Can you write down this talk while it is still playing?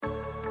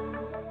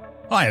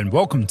Hi, and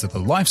welcome to the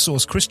Life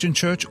Source Christian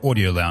Church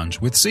Audio Lounge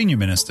with Senior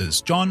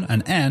Ministers John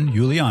and Anne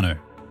Giuliano.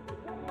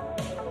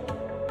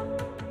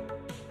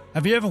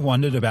 Have you ever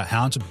wondered about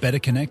how to better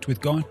connect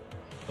with God?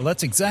 Well,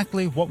 that's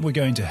exactly what we're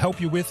going to help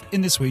you with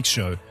in this week's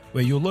show,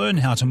 where you'll learn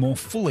how to more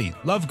fully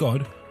love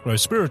God, grow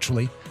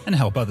spiritually, and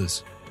help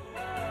others.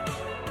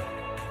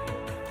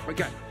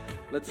 Okay,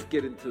 let's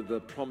get into the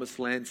Promised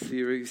Land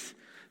series.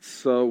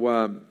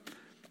 So,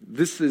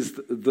 this is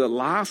the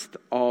last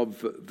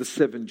of the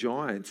 7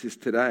 giants is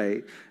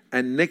today,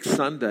 and next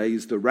Sunday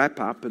is the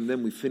wrap-up, and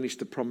then we finish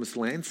the Promised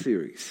Land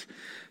series.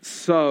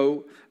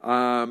 So,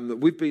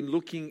 we've been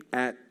looking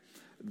at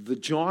the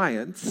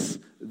giants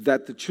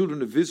that the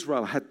children of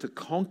Israel had to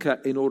conquer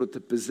in order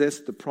to possess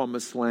the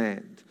Promised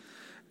Land.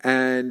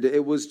 And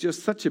it was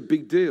just such a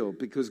big deal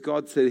because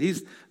God said,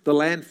 here's the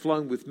land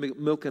flowing with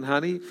milk and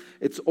honey.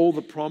 It's all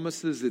the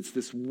promises. It's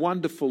this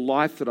wonderful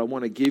life that I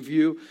want to give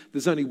you.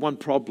 There's only one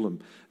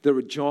problem. There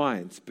are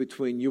giants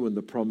between you and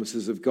the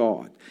promises of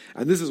God.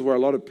 And this is where a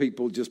lot of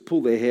people just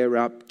pull their hair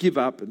up, give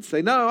up and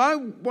say, no, I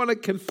want to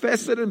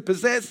confess it and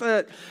possess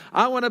it.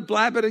 I want to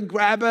blab it and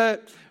grab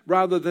it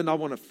rather than I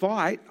want to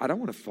fight. I don't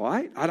want to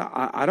fight.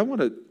 I don't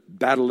want to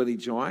battle any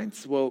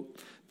giants. Well,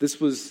 this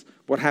was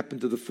what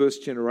happened to the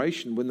first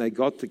generation when they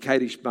got to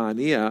Kadesh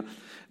Barnea.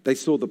 They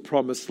saw the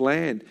promised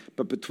land,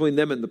 but between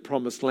them and the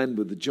promised land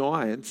were the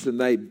giants,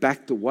 and they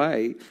backed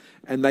away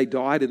and they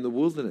died in the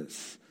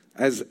wilderness.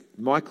 As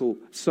Michael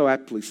so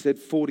aptly said,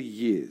 40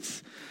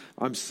 years.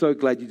 I'm so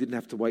glad you didn't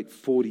have to wait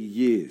 40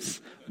 years,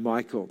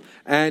 Michael.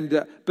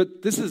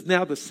 But this is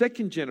now the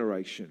second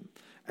generation.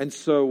 And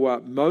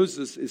so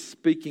Moses is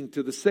speaking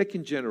to the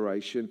second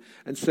generation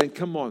and saying,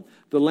 come on,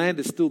 the land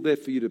is still there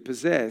for you to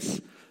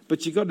possess.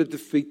 But you've got to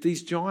defeat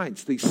these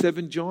giants, these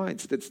 7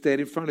 giants that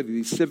stand in front of you,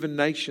 these 7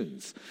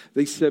 nations,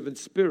 these 7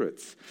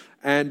 spirits.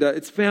 And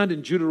it's found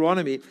in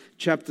Deuteronomy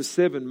chapter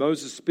 7,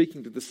 Moses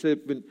speaking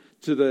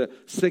to the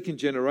second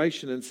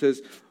generation and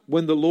says,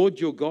 when the Lord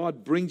your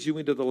God brings you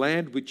into the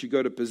land which you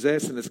go to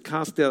possess and has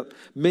cast out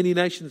many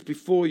nations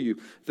before you,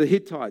 the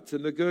Hittites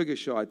and the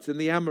Girgashites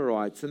and the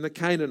Amorites and the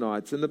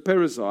Canaanites and the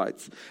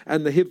Perizzites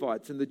and the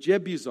Hivites and the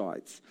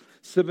Jebusites,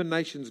 7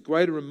 nations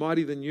greater and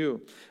mighty than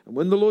you. And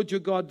when the Lord your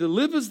God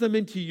delivers them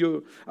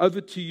over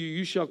to you,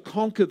 you shall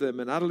conquer them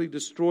and utterly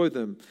destroy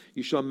them.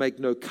 You shall make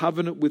no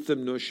covenant with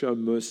them, nor show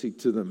mercy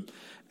to them.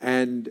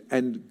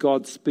 And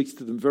God speaks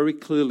to them very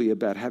clearly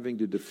about having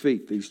to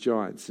defeat these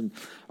giants. And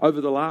over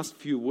the last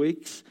few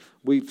weeks,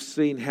 we've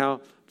seen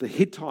how the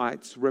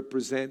Hittites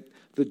represent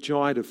the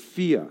giant of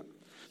fear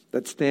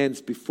that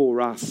stands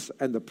before us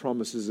and the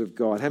promises of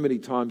God. How many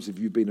times have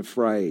you been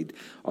afraid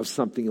of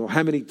something? Or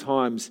how many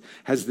times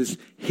has this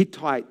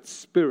Hittite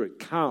spirit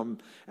come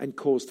and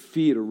caused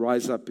fear to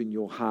rise up in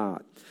your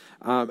heart?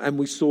 And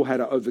we saw how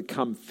to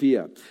overcome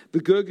fear. The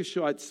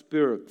Girgashite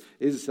spirit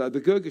is, the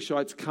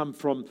Girgashites come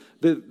from,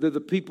 they're the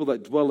people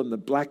that dwell in the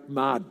black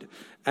mud.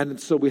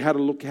 And so we had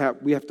to look how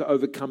we have to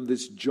overcome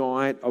this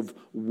giant of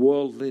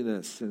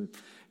worldliness and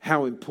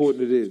how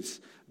important it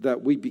is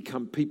that we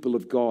become people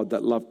of God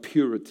that love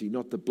purity,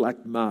 not the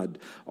black mud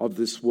of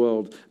this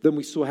world. Then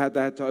we saw how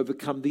they had to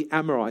overcome the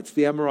Amorites.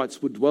 The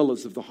Amorites were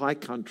dwellers of the high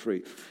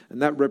country,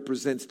 and that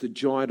represents the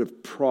giant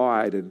of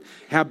pride. And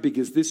how big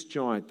is this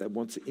giant that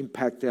wants to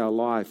impact our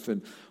life?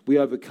 And we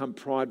overcome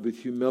pride with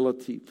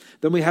humility.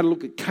 Then we had a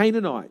look at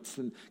Canaanites,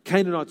 and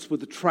Canaanites were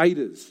the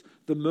traders,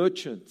 the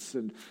merchants,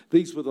 and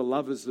these were the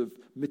lovers of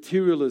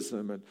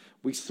materialism. And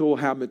we saw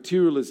how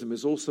materialism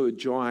is also a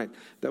giant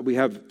that we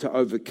have to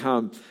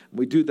overcome. And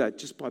we do that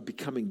just by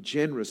becoming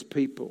generous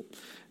people.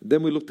 And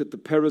then we looked at the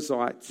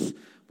Perizzites,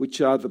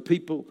 which are the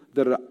people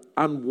that are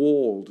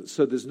unwalled,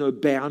 so there's no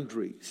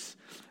boundaries.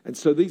 And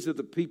so these are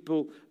the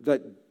people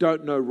that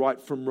don't know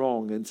right from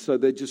wrong, and so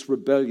they're just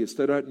rebellious.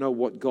 They don't know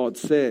what God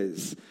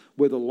says,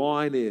 where the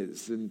line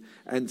is,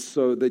 and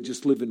so they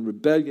just live in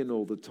rebellion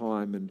all the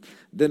time. And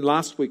then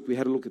last week we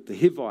had a look at the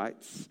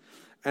Hivites,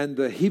 and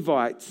the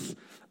Hivites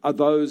are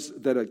those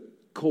that are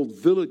called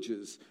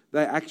villagers.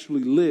 They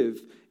actually live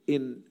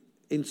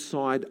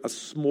inside a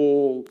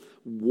small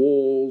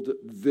walled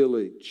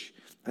village.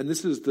 And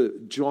this is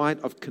the giant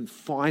of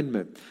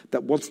confinement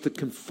that wants to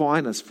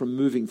confine us from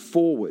moving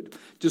forward,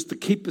 just to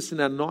keep us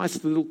in our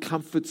nice little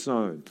comfort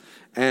zone,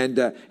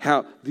 and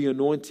how the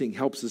anointing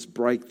helps us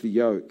break the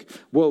yoke.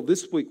 Well,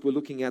 this week we're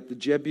looking at the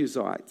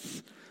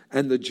Jebusites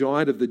and the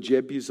giant of the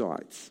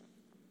Jebusites.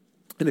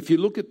 And if you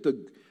look at the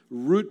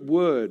root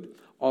word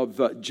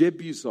of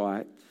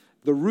Jebusite,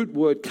 the root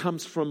word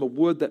comes from a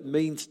word that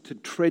means to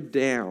tread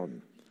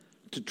down,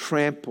 to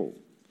trample,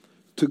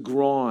 to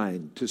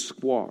grind, to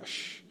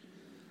squash.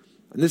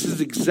 And this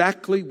is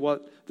exactly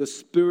what the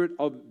spirit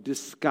of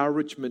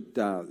discouragement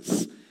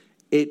does.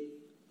 It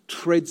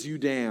treads you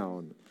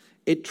down.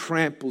 It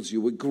tramples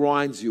you. It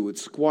grinds you. It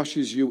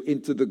squashes you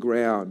into the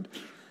ground.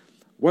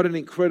 What an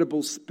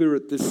incredible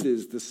spirit this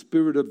is, the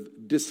spirit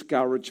of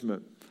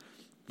discouragement.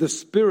 The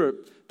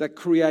spirit that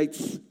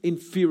creates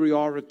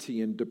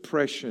inferiority and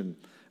depression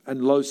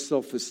and low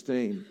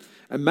self-esteem.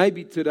 And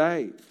maybe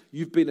today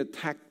you've been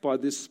attacked by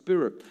this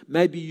spirit.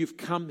 Maybe you've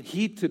come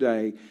here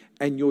today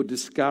and you're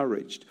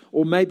discouraged.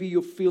 Or maybe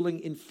you're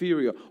feeling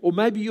inferior. Or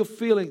maybe you're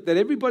feeling that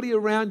everybody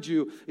around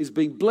you is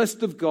being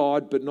blessed of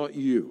God, but not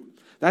you.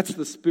 That's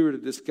the spirit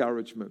of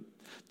discouragement.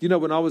 You know,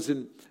 when I was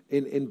in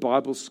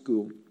Bible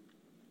school,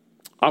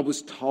 I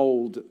was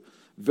told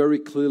very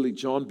clearly,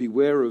 John,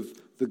 beware of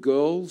the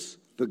girls,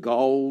 the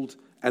gold,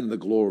 and the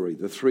glory,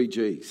 the 3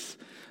 Gs.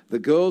 The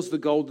girls, the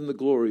gold, and the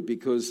glory,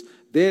 because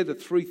they're the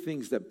 3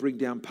 things that bring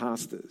down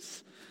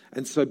pastors.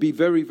 And so be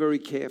very, very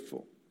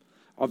careful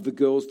of the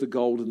girls, the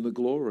gold, and the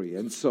glory.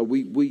 And so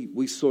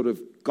we sort of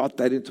got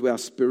that into our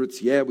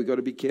spirits. Yeah, we've got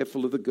to be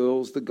careful of the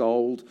girls, the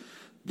gold,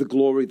 the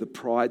glory, the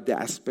pride, the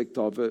aspect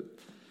of it.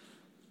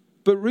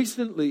 But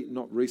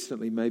not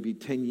recently, maybe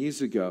 10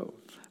 years ago,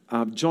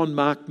 John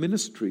Mark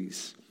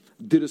Ministries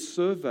did a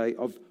survey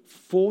of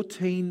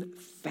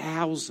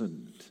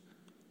 14,000.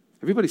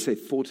 Everybody say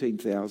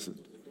 14,000.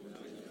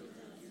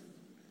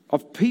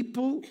 Of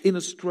people in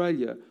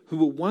Australia who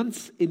were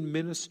once in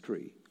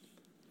ministry,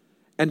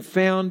 and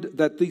found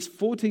that these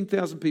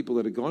 14,000 people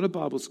that had gone to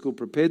Bible school,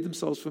 prepared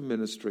themselves for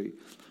ministry,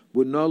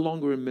 were no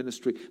longer in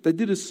ministry. They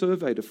did a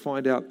survey to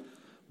find out,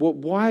 well,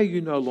 why are you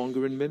no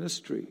longer in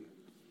ministry?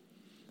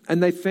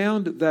 And they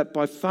found that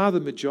by far the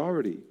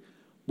majority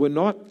were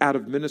not out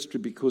of ministry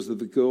because of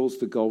the girls,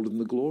 the gold, and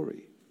the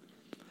glory.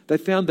 They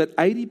found that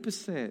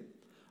 80%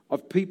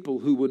 of people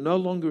who were no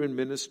longer in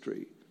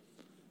ministry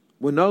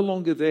were no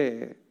longer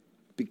there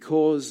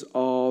because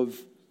of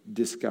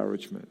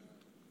discouragement.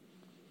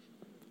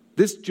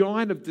 This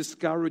giant of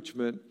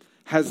discouragement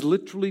has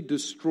literally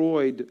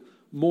destroyed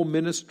more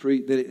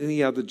ministry than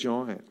any other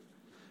giant.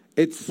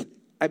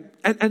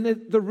 And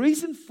the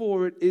reason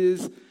for it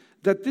is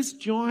that this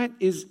giant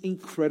is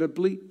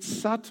incredibly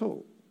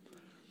subtle.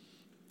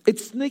 It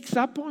sneaks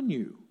up on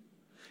you.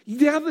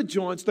 The other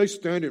giants, they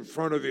stand in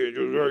front of you and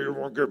just, you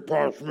won't get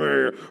past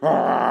me.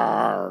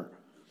 Arr!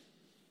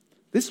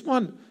 This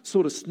one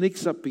sort of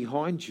sneaks up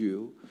behind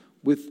you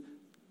with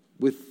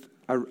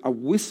a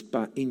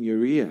whisper in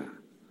your ear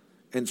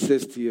and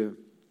says to you,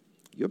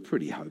 you're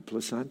pretty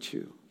hopeless, aren't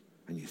you?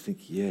 And you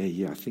think,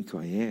 yeah, I think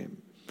I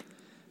am.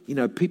 You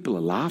know, people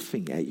are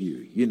laughing at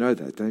you. You know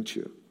that, don't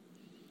you?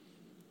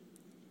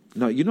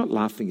 No, you're not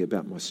laughing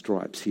about my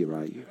stripes here,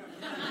 are you?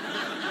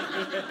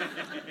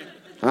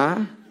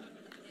 Huh?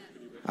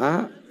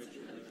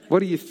 What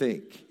do you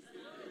think?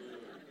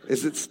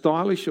 Is it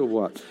stylish or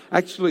what?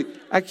 Actually,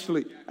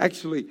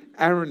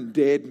 Aaron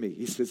dared me.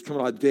 He says, come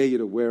on, I dare you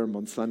to wear them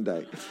on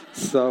Sunday.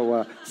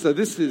 So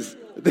this is...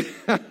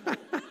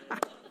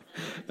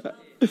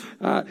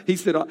 he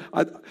said,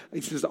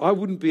 I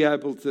wouldn't be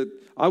able to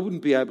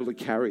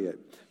carry it,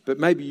 but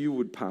maybe you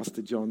would,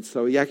 Pastor John.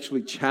 So he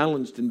actually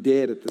challenged and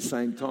dared at the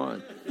same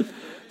time.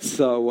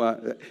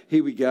 So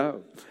here we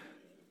go.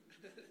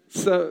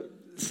 So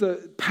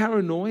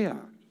paranoia,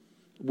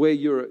 where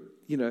you're,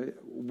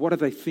 what are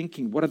they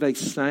thinking? What are they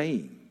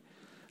saying?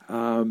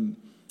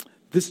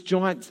 This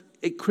giant,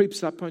 it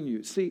creeps up on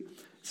you. See,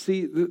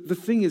 the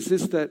thing is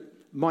this, that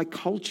my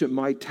culture,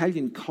 my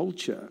Italian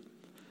culture,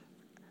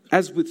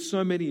 as with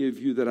so many of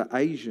you that are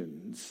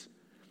Asians,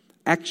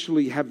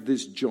 actually have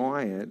this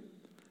giant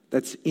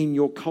that's in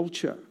your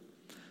culture.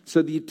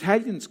 So the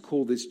Italians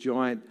call this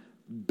giant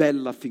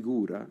bella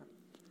figura.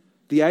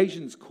 The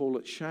Asians call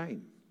it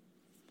shame.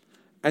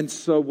 And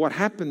so what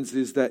happens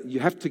is that you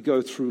have to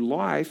go through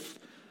life.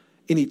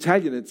 In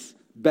Italian, it's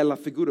bella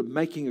figura,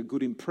 making a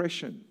good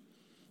impression.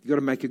 You've got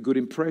to make a good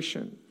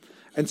impression.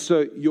 And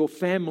so your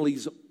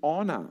family's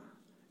honor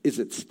is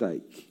at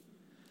stake.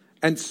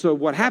 And so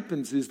what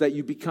happens is that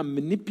you become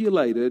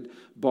manipulated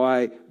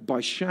by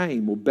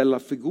shame or bella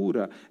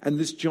figura. And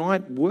this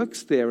giant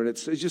works there, and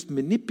it's just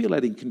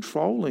manipulating,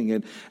 controlling.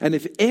 And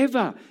if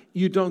ever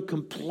you don't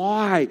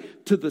comply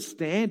to the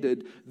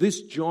standard,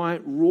 this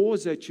giant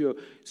roars at you.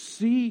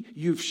 See,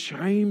 you've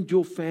shamed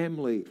your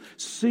family.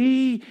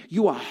 See,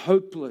 you are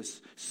hopeless.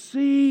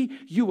 See,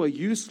 you are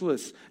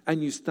useless.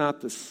 And you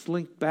start to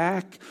slink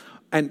back.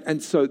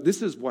 And so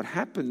this is what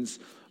happens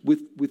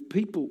with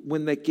people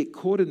when they get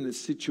caught in this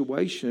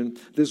situation.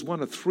 There's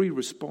one of 3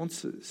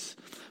 responses.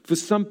 For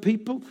some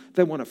people,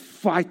 they want to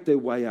fight their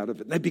way out of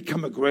it. They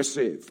become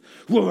aggressive.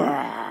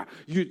 You're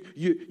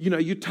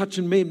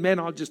touching me, man,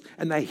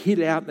 and they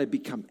hit out and they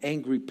become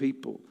angry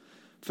people.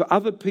 For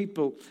other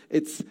people,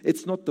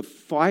 it's not the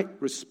fight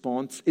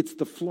response, it's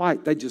the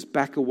flight. They just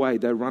back away,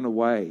 they run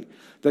away.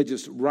 They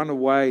just run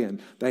away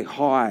and they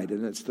hide,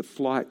 and it's the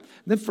flight.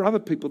 And then for other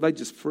people, they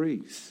just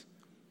freeze.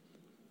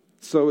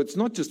 So it's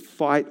not just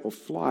fight or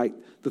flight.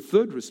 The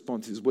third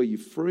response is where you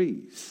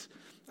freeze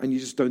and you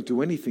just don't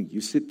do anything.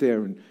 You sit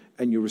there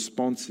and your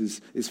response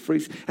is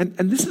freeze. And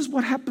this is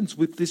what happens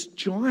with this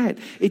giant.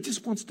 It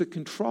just wants to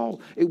control.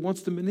 It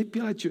wants to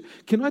manipulate you.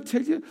 Can I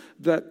tell you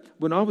that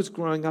when I was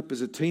growing up as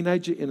a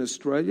teenager in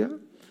Australia,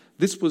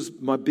 this was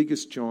my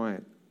biggest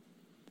giant.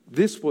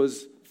 This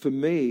was, for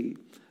me,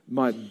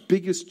 my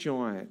biggest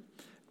giant.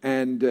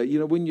 And,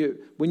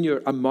 when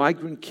you're a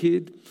migrant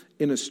kid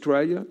in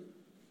Australia,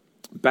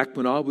 back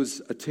when I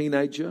was a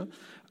teenager,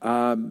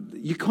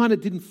 you kind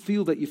of didn't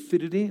feel that you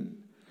fitted in.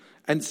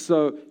 And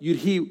so you'd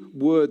hear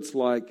words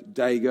like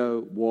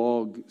dago,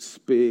 wog,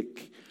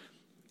 spick,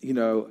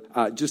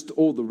 just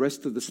all the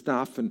rest of the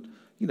stuff. And,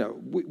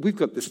 we've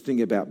got this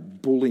thing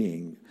about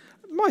bullying.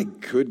 My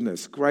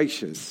goodness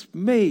gracious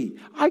me.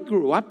 I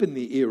grew up in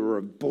the era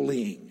of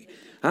bullying.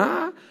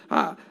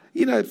 Fair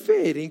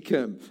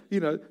income, they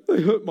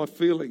hurt my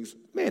feelings.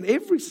 Man,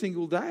 every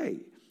single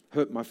day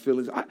hurt my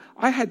feelings.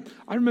 I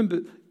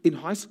remember in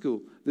high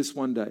school this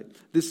one day,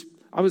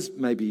 I was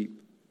maybe,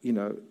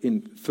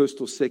 in first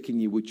or second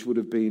year, which would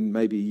have been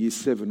maybe year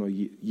 7 or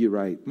year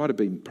 8. Might have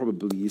been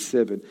probably year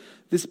 7.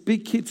 This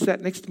big kid sat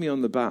next to me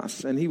on the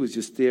bus and he was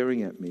just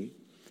staring at me.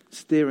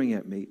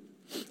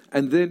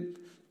 And then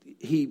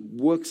he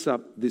works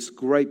up this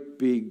great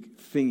big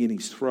thing in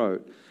his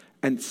throat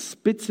and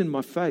spits in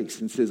my face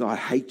and says, "I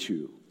hate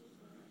you."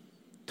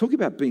 Talk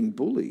about being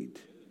bullied.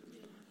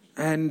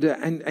 And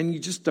you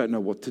just don't know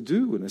what to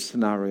do in a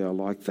scenario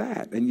like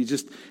that. And it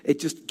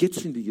just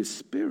gets into your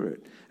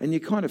spirit and you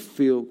kind of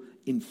feel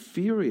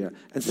inferior.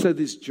 And so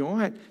this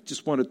giant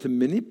just wanted to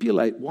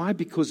manipulate. Why?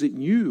 Because it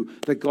knew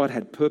that God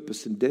had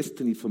purpose and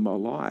destiny for my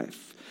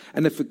life.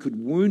 And if it could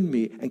wound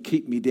me and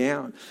keep me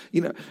down.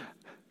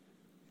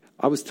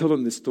 I was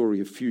telling this story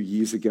a few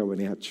years ago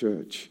in our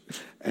church.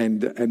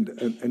 And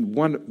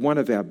one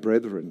of our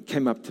brethren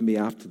came up to me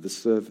after the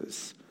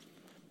service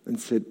and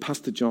said,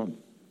 "Pastor John,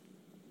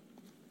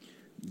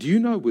 do you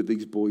know where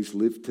these boys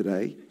live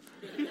today?"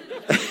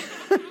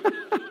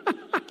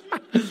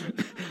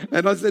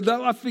 And I said,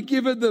 "No, I've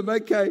forgiven them.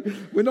 Okay,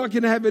 we're not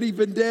going to have any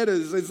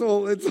vendettas. It's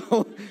all,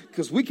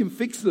 because we can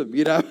fix them,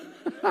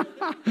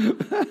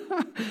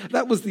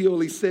 That was the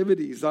early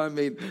 70s. I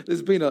mean,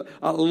 there's been a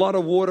lot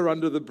of water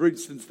under the bridge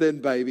since then,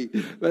 baby.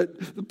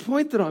 But the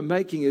point that I'm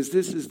making is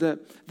that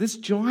this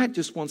giant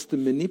just wants to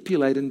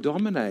manipulate and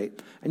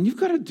dominate. And you've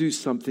got to do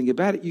something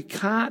about it. You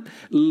can't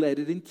let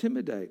it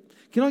intimidate.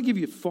 Can I give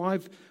you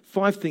five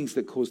things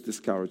that cause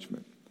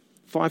discouragement?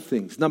 5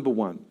 things. Number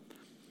 1,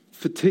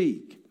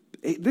 fatigue.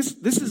 This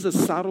is a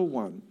subtle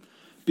one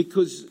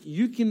because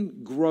you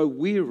can grow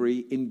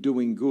weary in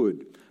doing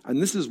good.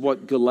 And this is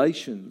what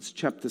Galatians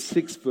chapter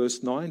 6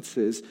 verse 9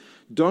 says.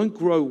 Don't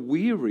grow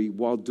weary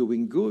while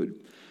doing good.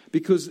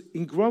 Because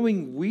in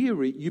growing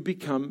weary, you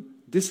become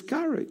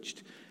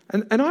discouraged.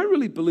 And I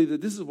really believe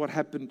that this is what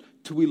happened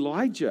to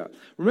Elijah.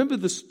 Remember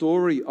the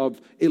story of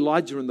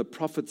Elijah and the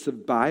prophets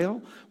of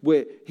Baal,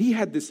 where he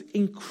had this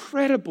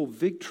incredible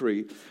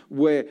victory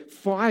where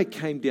fire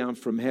came down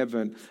from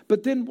heaven.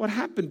 But then what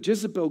happened?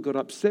 Jezebel got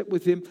upset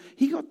with him.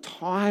 He got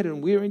tired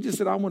and weary and just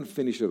said, "I want to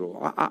finish it all.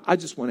 I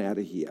just want out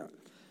of here."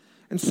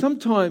 And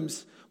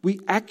sometimes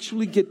we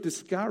actually get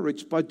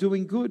discouraged by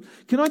doing good.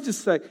 Can I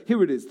just say,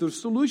 here it is. The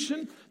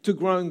solution to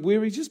growing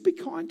weary, just be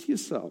kind to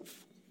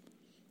yourself.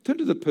 Turn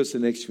to the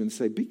person next to you and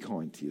say, be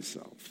kind to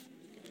yourself.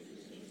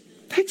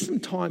 Take some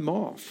time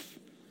off.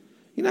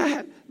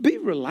 Be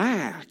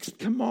relaxed.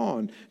 Come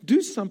on.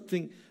 Do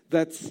something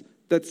that's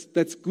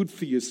good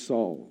for your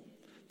soul.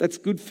 That's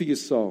good for your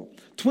soul.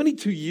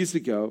 22 years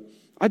ago,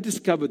 I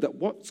discovered that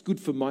what's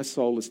good for my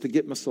soul is to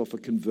get myself a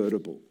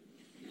convertible.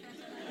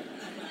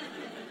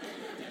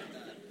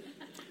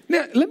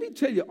 Now, let me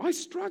tell you, I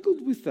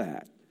struggled with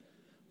that.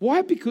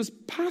 Why? Because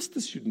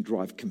pastors shouldn't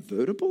drive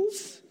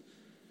convertibles.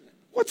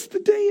 What's the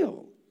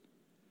deal?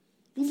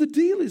 Well, the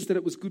deal is that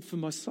it was good for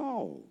my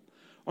soul.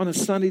 On a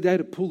sunny day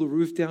to pull the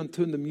roof down,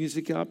 turn the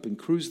music up and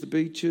cruise the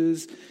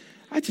beaches.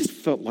 I just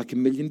felt like $1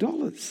 million.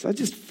 I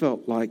just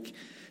felt like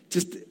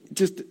just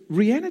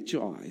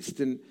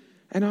re-energized. And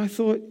I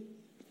thought,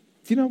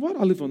 you know what?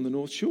 I live on the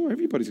North Shore.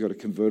 Everybody's got a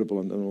convertible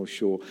on the North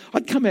Shore.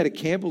 I'd come out of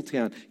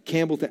Campbelltown.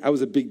 That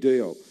was a big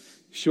deal.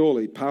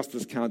 Surely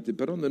pastors can't do,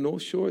 but on the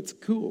North Shore, it's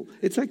cool.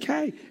 It's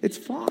okay. It's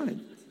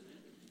fine.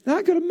 Now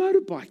I got a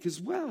motorbike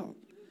as well.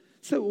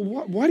 So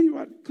why do you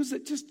ride? Because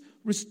it just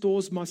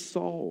restores my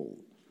soul.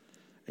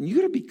 And you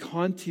got to be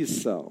kind to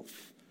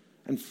yourself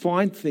and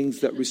find things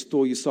that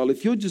restore your soul.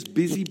 If you're just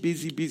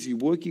busy,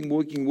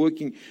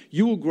 working,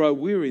 you will grow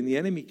weary and the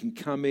enemy can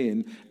come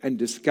in and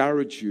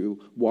discourage you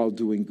while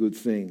doing good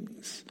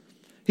things.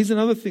 Here's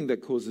another thing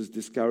that causes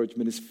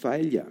discouragement is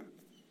failure.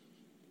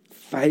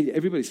 Failure.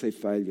 Everybody say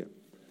failure.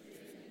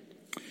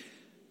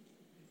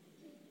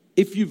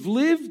 If you've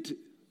lived,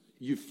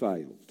 you've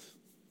failed.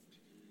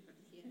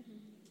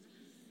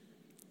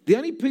 The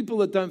only people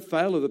that don't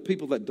fail are the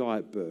people that die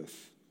at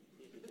birth.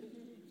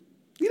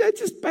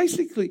 Just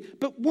basically.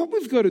 But what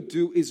we've got to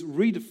do is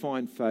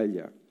redefine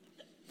failure.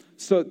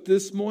 So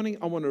this morning,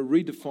 I want to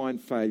redefine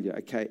failure.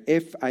 Okay,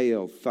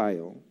 FAL,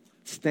 fail,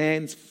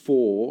 stands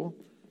for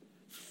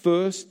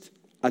first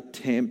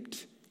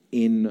attempt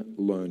in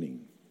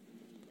learning.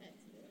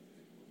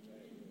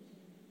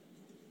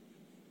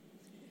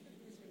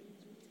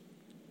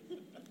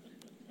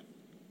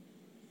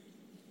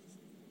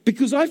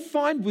 Because I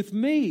find with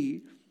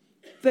me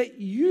that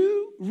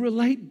you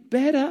relate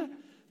better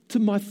to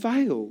my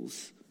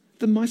fails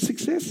than my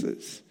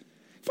successes.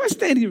 If I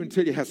stand here and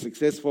tell you how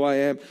successful I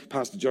am,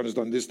 Pastor John has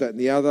done this, that, and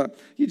the other,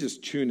 you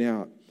just tune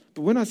out.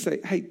 But when I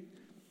say, hey,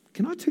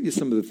 Can I tell you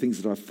some of the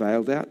things that I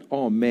failed at?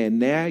 Oh man,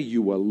 now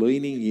you are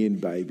leaning in,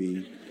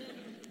 baby.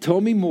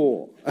 Tell me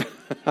more.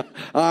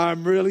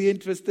 I'm really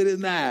interested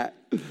in that.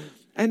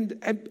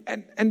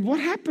 And what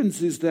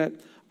happens is that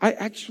I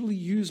actually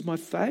use my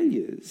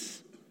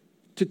failures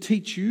to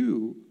teach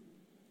you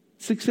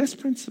success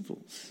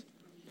principles.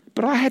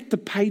 But I had to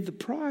pay the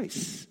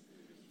price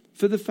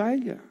for the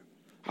failure.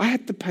 I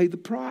had to pay the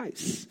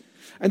price.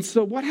 And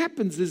so what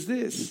happens is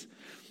this,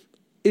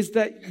 is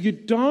that you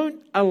don't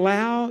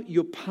allow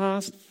your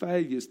past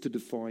failures to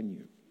define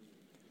you.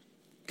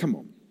 Come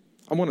on,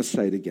 I want to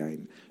say it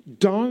again.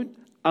 Don't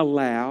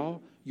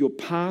allow your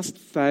past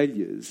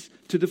failures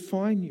to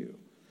define you.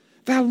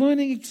 They are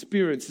learning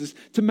experiences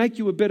to make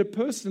you a better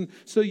person,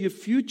 so your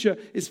future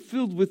is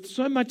filled with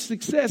so much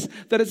success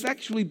that it's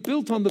actually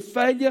built on the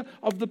failure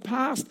of the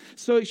past.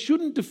 So it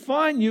shouldn't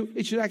define you,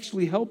 it should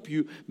actually help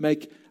you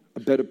make a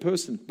better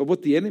person. But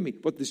what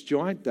this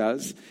giant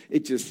does,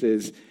 it just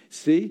says,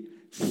 see,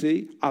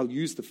 I'll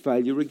use the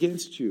failure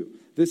against you.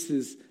 This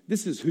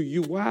is who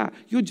you are.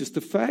 You're just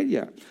a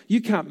failure. You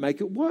can't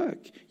make it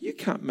work. You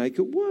can't make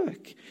it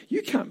work.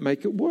 You can't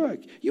make it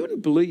work. You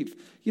wouldn't believe,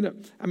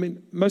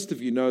 most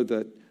of you know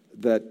that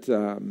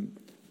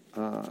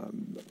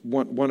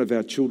one of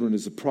our children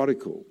is a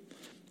prodigal.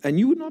 And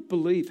you would not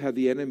believe how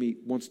the enemy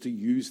wants to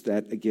use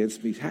that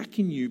against me. How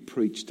can you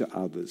preach to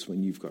others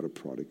when you've got a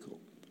prodigal?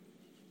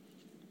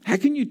 How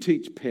can you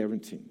teach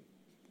parenting?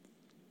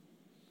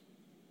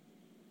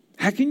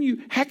 How can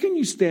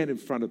you stand in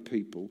front of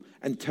people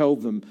and tell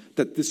them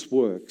that this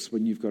works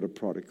when you've got a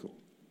prodigal?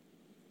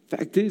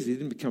 Fact is, he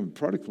didn't become a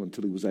prodigal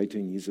until he was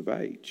 18 years of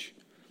age.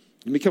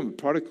 He didn't become a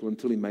prodigal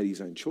until he made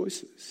his own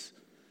choices.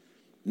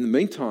 In the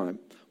meantime,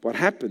 what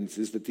happens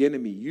is that the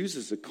enemy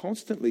uses it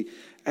constantly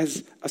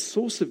as a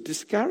source of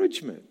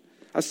discouragement.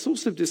 A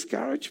source of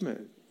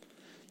discouragement.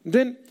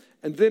 And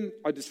then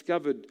I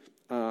discovered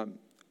on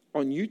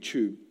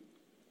YouTube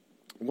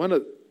one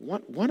of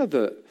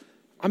the...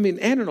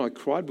 Anne and I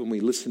cried when we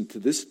listened to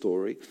this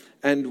story.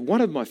 And one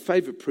of my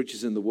favourite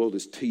preachers in the world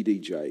is T.D.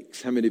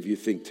 Jakes. How many of you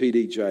think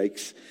T.D.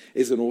 Jakes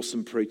is an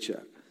awesome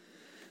preacher?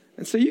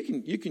 And so you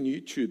can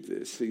YouTube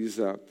this. He's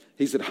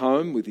at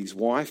home with his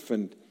wife,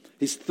 and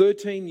his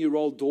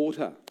 13-year-old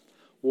daughter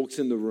walks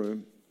in the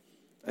room.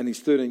 And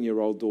his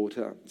 13-year-old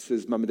daughter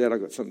says, "Mum and Dad,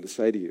 I've got something to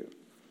say to you."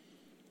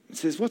 He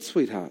says, "What,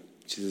 sweetheart?"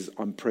 She says,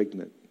 "I'm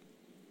pregnant."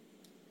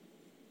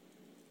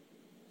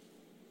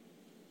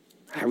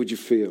 How would you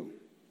feel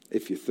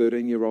if your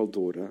 13-year-old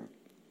daughter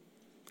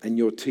and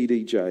your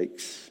T.D.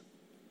 Jakes,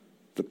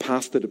 the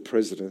pastor to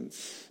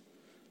presidents,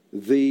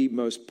 the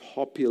most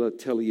popular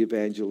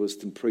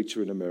televangelist and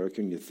preacher in America,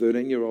 and your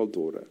 13-year-old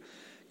daughter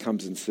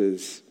comes and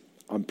says,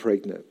 "I'm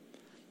pregnant"?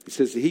 He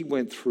says he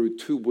went through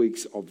 2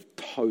 weeks of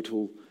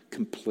total,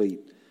 complete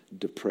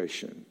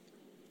depression.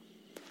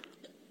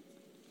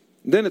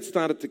 And then it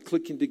started to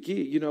click into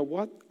gear. You know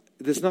what?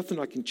 There's nothing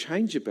I can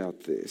change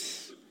about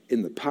this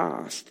in the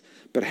past,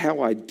 but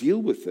how I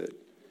deal with it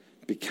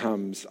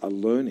becomes a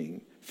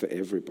learning for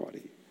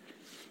everybody.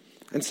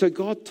 And so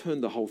God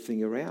turned the whole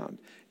thing around.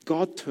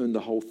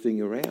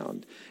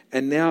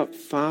 And now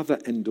father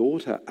and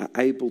daughter are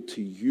able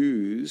to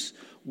use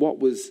what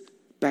was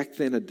back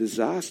then a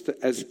disaster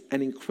as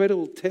an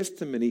incredible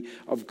testimony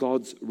of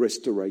God's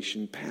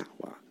restoration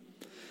power.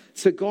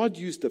 So God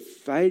used a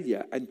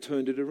failure and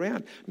turned it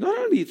around. Not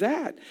only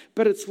that,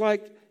 but it's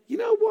like, you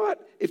know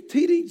what? If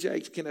T.D.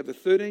 Jakes can have a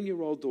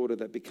 13-year-old daughter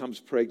that becomes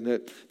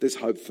pregnant, there's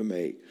hope for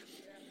me.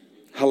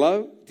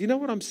 Hello? Do you know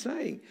what I'm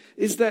saying?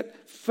 Is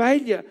that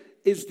failure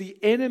is the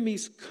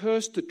enemy's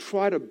curse to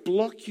try to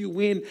block you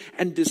in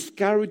and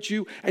discourage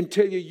you and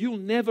tell you you'll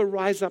never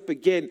rise up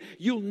again.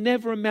 You'll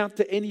never amount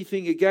to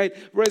anything again.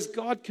 Whereas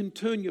God can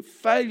turn your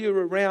failure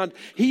around.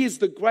 He is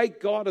the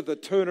great God of the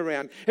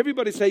turnaround.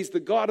 Everybody say He's the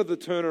God of the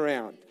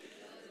turnaround.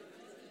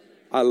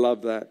 I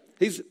love that.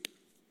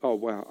 Oh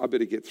wow, I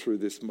better get through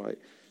this, mate.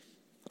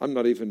 I'm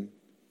not even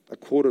a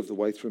quarter of the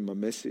way through my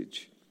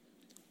message.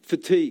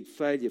 Fatigue,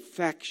 failure,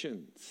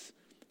 factions.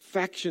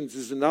 Factions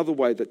is another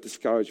way that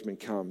discouragement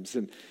comes.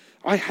 And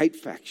I hate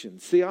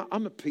factions. See,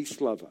 I'm a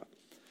peace lover.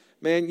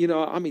 Man,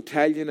 I'm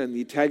Italian, and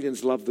the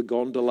Italians love the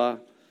gondola.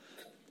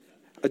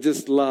 I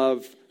just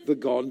love the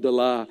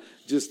gondola,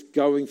 just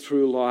going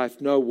through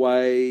life, no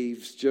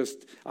waves,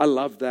 I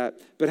love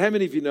that. But how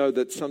many of you know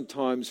that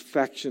sometimes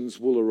factions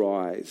will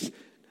arise?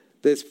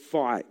 There's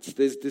fights,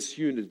 there's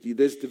disunity,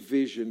 there's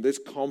division, there's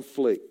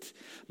conflict.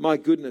 My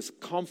goodness,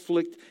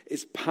 conflict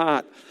is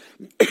part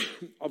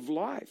of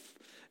life.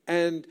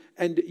 And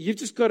you've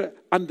just got to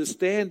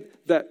understand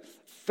that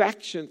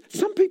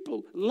some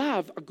people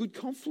love a good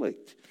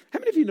conflict. How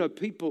many of you know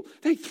people,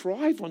 they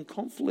thrive on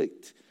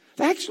conflict?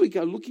 They actually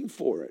go looking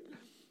for it.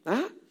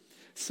 Huh?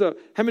 So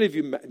how many of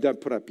you, don't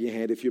put up your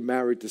hand if you're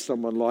married to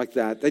someone like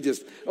that. They're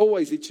just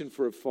always itching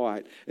for a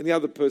fight. And the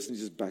other person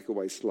just back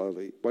away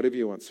slowly. Whatever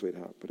you want,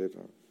 sweetheart, whatever.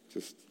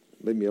 Just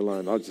leave me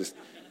alone. I'll just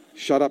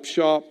shut up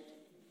shop,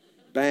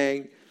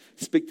 bang.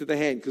 speak to the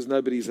hand because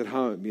nobody's at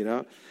home, you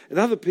know. And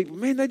other people,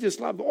 man, they just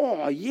love,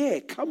 oh, yeah,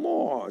 come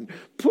on,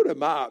 put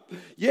them up.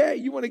 Yeah,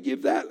 you want to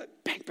give that?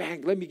 Bang,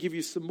 bang, let me give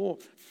you some more.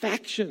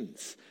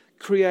 Factions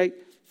create,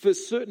 for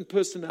certain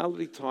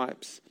personality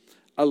types,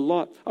 a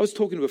lot. I was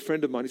talking to a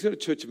friend of mine. He's got a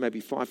church of maybe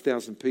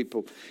 5,000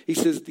 people. He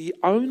says, the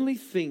only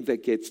thing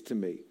that gets to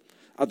me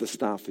are the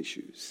staff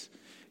issues.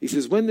 He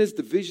says, when there's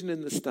division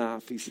in the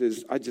staff, he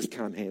says, I just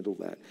can't handle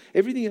that.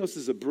 Everything else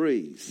is a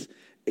breeze,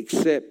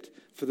 except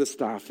for the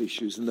staff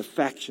issues and the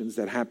factions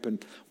that happen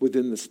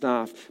within the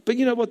staff. But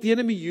you know what? The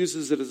enemy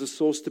uses it as a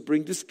source to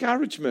bring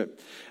discouragement.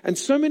 And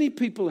so many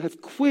people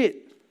have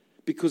quit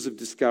because of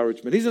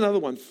discouragement. Here's another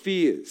one,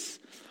 fears.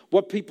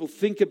 What people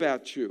think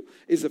about you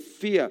is a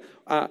fear.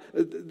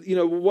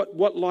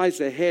 What lies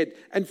ahead.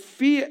 And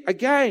fear,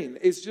 again,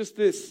 is just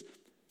this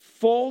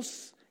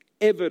false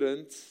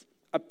evidence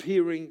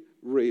appearing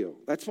real.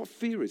 That's what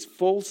fear is.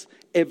 False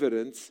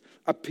evidence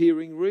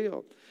appearing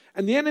real.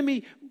 And the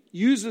enemy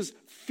uses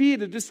fear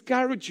to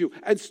discourage you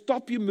and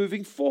stop you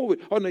moving forward.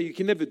 Oh, no, you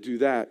can never do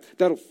that.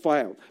 That'll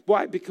fail.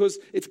 Why? Because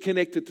it's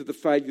connected to the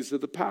failures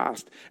of the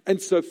past.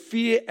 And so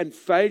fear and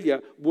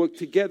failure work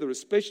together,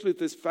 especially if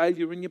there's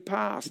failure in your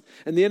past.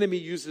 And the enemy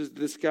uses it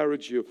to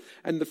discourage you.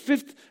 And the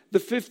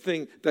fifth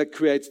thing that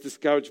creates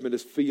discouragement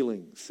is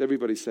feelings.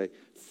 Everybody say,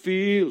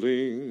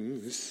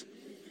 feelings.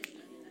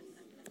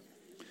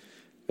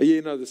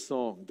 You know the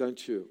song,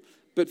 don't you?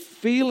 But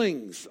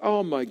feelings,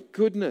 oh my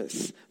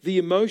goodness, the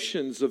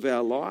emotions of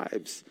our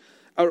lives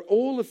are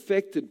all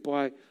affected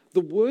by the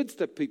words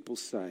that people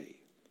say.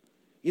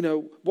 You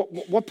know,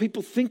 what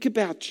people think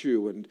about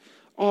you. And,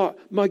 oh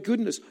my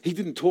goodness, he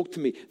didn't talk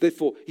to me,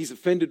 therefore he's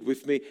offended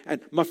with me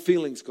and my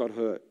feelings got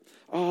hurt.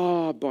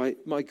 Oh,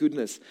 my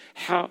goodness,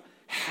 how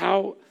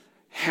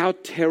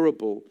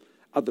terrible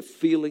are the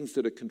feelings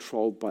that are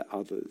controlled by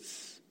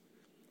others.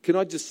 Can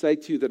I just say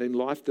to you that in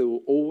life there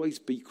will always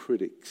be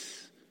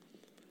critics.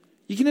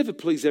 You can never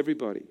please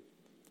everybody.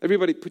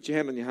 Everybody put your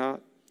hand on your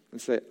heart and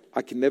say,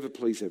 I can never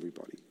please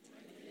everybody.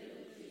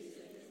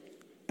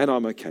 And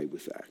I'm okay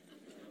with that.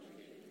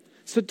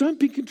 So don't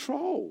be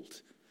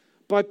controlled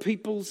by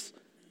people's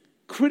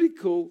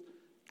critical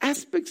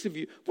aspects of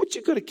you. What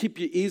you've got to keep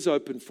your ears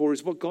open for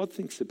is what God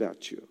thinks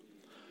about you.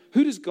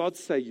 Who does God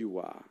say you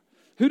are?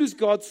 Who does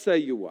God say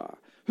you are?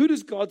 Who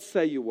does God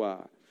say you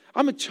are?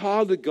 I'm a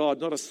child of God,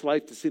 not a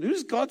slave to sin. Who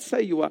does God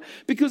say you are?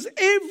 Because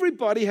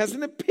everybody has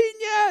an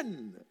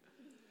opinion.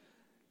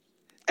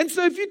 And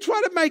so if you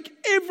try to make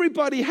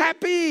everybody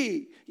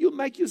happy, you'll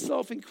make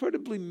yourself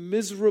incredibly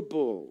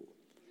miserable.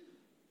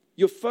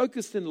 Your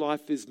focus in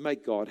life is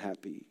make God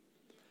happy.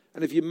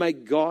 And if you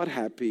make God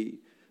happy,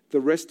 the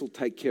rest will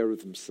take care of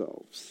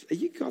themselves.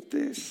 You got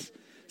this?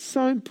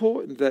 So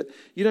important that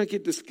you don't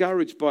get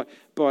discouraged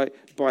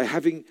by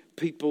having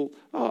people,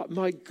 oh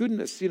my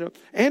goodness, you know.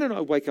 Anne and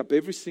I wake up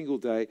every single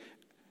day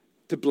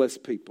to bless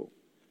people.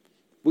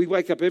 We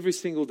wake up every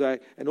single day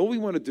and all we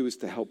want to do is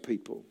to help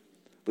people.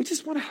 We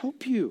just want to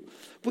help you.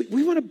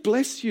 We want to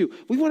bless you.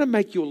 We want to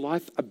make your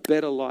life a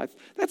better life.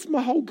 That's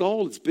my whole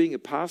goal as being a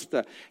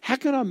pastor. How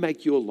can I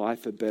make your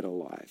life a better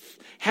life?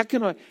 How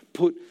can I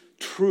put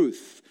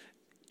truth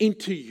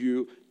into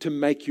you to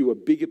make you a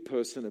bigger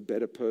person, a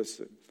better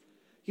person?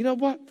 You know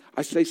what?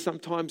 I say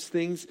sometimes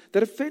things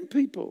that offend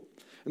people.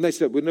 And they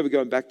say, we're never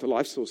going back to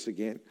Life Source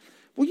again.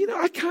 Well, you know,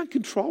 I can't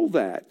control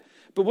that.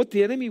 But what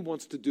the enemy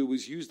wants to do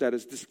is use that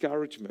as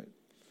discouragement.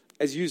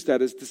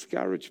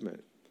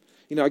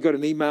 You know, I got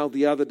an email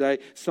the other day.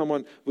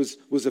 Someone was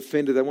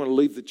offended. They want to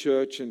leave the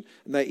church. And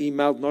they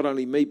emailed not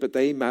only me, but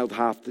they emailed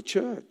half the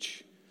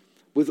church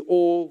with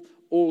all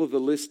of the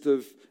list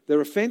of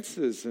their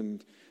offenses.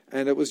 And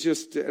it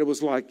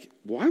was like,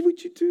 why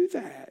would you do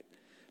that?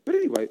 But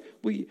anyway,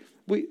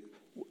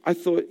 I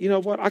thought, you know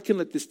what, I can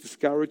let this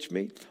discourage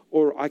me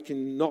or I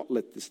can not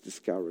let this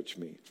discourage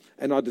me.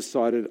 And I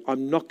decided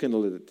I'm not going to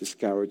let it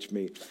discourage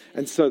me.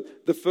 And so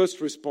the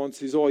first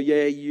response is, oh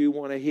yeah, you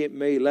want to hit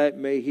me, let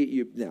me hit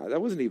you. No,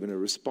 that wasn't even a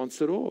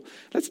response at all.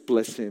 Let's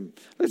bless him.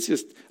 Let's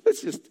just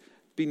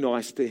be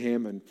nice to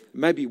him. And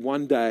maybe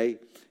one day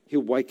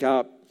he'll wake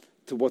up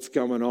to what's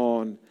going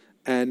on.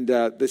 And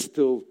there's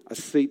still a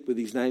seat with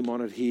his name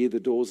on it here. The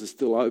doors are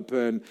still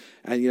open.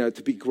 And, you know,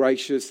 to be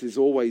gracious is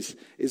always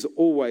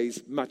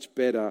much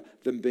better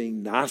than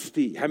being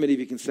nasty. How many of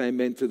you can say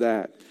amen to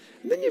that?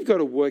 And then you've got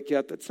to work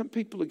out that some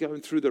people are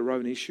going through their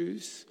own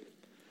issues.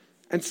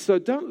 And so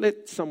don't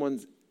let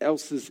someone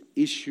else's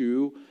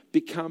issue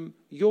become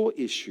your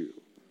issue.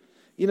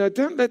 You know,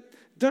 don't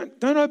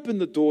open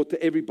the door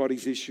to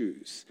everybody's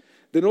issues.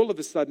 Then all of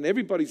a sudden,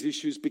 everybody's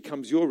issues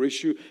becomes your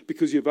issue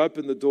because you've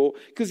opened the door.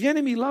 Because the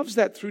enemy loves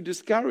that through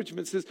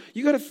discouragement. Says,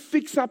 you got to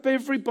fix up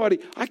everybody.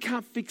 I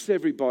can't fix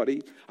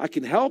everybody. I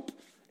can help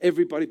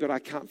everybody, but I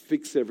can't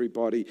fix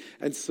everybody.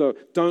 And so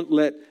don't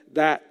let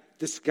that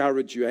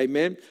discourage you.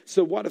 Amen?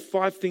 So what are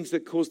 5 things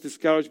that cause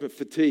discouragement?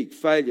 Fatigue,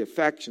 failure,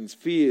 factions,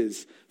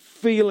 fears,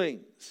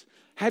 feelings.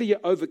 How do you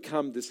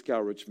overcome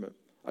discouragement?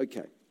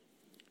 Okay,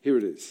 here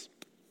it is.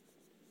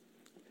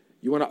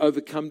 You want to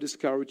overcome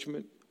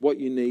discouragement? What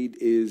you need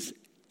is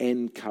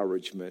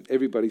encouragement.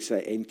 Everybody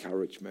say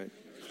encouragement.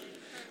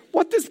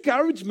 What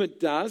discouragement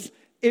does,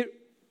 it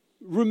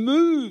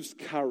removes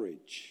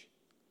courage.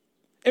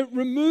 It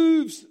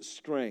removes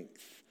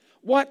strength.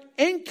 What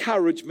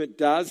encouragement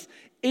does,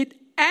 it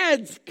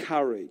adds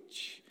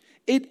courage.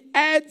 It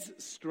adds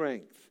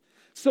strength.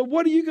 So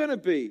what are you going to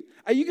be?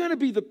 Are you going to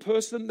be the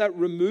person that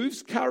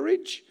removes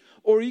courage?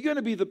 Or are you going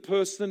to be the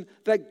person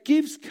that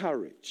gives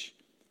courage?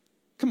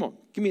 Come on,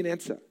 give me an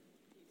answer.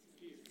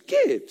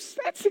 Gives.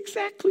 That's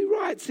exactly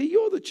right. See,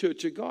 you're the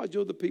church of God.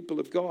 You're the people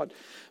of God.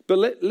 But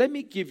let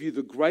me give you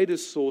the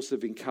greatest source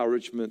of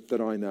encouragement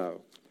that I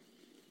know.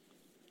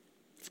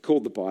 It's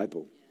called the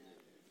Bible.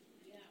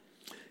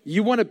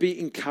 You want to be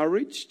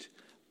encouraged?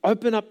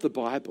 Open up the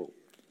Bible.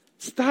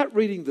 Start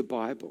reading the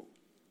Bible.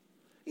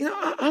 You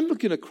know, I'm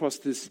looking across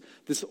this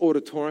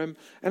auditorium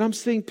and I'm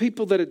seeing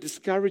people that are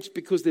discouraged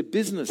because their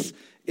business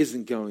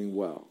isn't going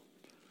well.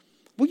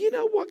 Well, you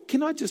know what?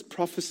 Can I just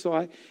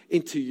prophesy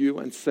into you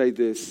and say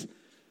this?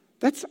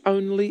 That's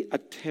only a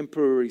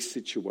temporary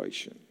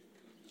situation.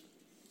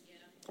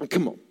 Oh,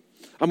 come on.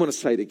 I'm going to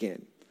say it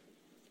again.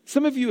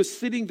 Some of you are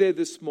sitting there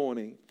this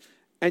morning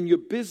and your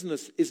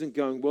business isn't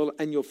going well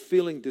and you're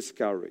feeling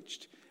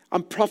discouraged.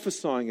 I'm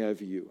prophesying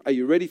over you. Are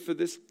you ready for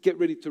this? Get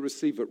ready to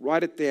receive it.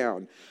 Write it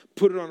down.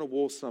 Put it on a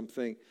wall,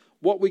 something.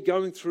 What we're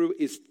going through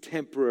is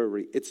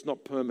temporary. It's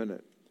not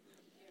permanent.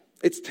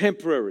 It's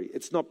temporary.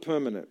 It's not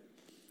permanent.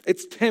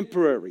 It's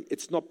temporary.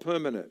 It's not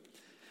permanent.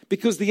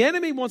 Because the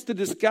enemy wants to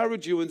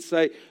discourage you and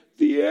say,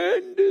 the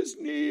end is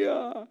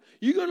near.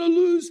 You're going to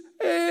lose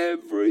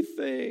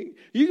everything.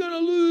 You're going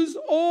to lose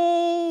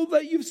all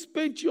that you've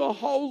spent your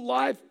whole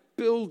life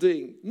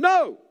building.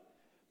 No.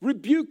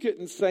 Rebuke it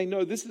and say,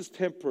 no, this is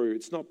temporary.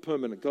 It's not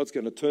permanent. God's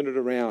going to turn it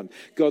around.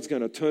 God's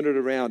going to turn it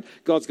around.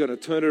 God's going to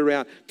turn it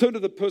around. Turn to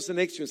the person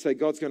next to you and say,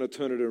 God's going to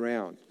turn it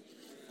around.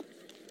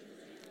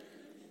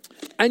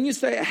 And you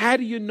say, how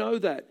do you know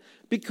that?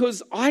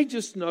 Because I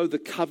just know the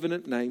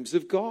covenant names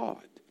of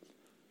God.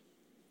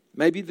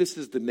 Maybe this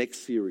is the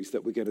next series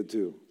that we're going to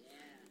do.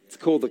 It's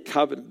called the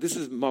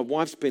covenant. My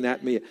wife's been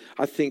at me,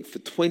 I think, for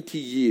 20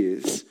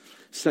 years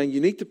saying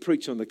you need to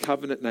preach on the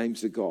covenant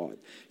names of God.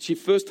 She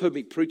first heard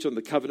me preach on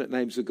the covenant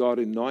names of God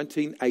in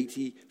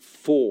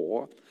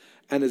 1984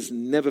 and has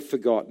never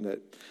forgotten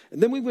it.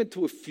 And then we went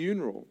to a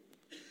funeral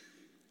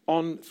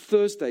on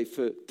Thursday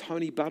for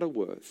Tony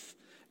Butterworth.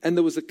 And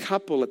there was a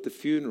couple at the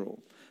funeral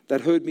that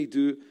heard me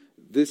do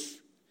the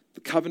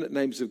covenant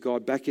names of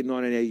God back in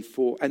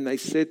 1984. And they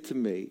said to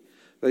me,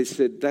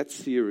 that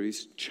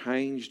series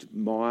changed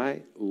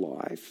my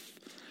life.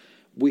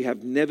 We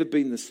have never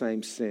been the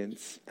same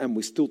since, and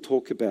we still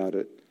talk about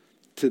it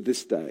to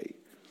this day.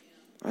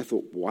 I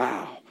thought,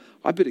 wow,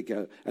 I better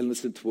go and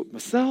listen to it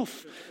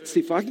myself.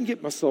 See if I can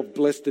get myself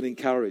blessed and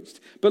encouraged.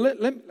 But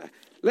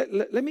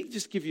let me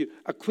just give you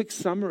a quick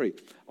summary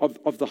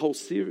of the whole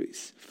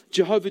series.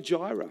 Jehovah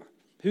Jireh.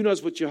 Who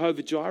knows what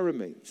Jehovah Jireh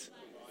means?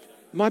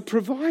 My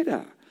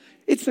provider.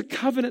 It's a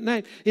covenant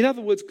name. In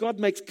other words, God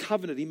makes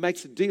covenant. He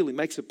makes a deal. He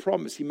makes a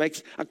promise. He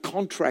makes a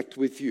contract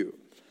with you.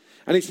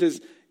 And he says,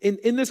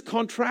 in this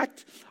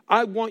contract,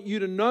 I want you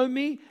to know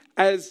me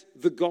as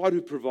the God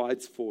who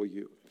provides for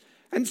you.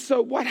 And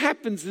so what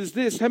happens is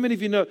this. How many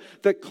of you know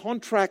that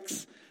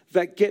contracts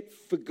that get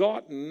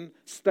forgotten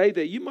stay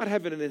there? You might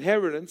have an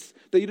inheritance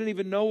that you don't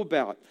even know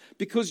about.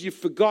 Because you've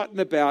forgotten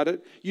about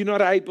it, you're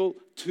not able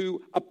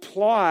to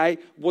apply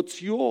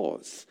what's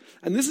yours.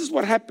 And this is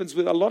what happens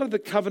with a lot of the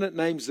covenant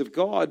names of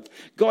God.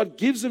 God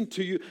gives them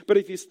to you, but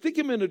if you stick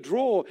them in a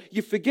drawer,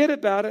 you forget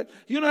about it,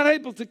 you're not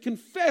able to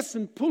confess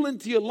and pull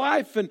into your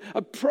life and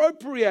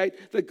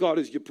appropriate that God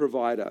is your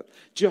provider.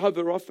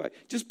 Jehovah Rapha,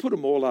 just put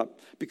them all up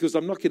because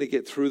I'm not going to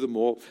get through them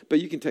all, but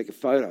you can take a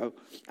photo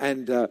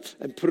and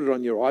put it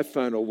on your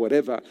iPhone or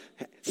whatever.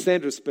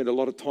 Sandra spent a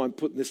lot of time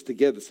putting this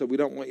together, so we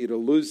don't want you to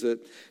lose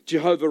it.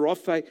 Jehovah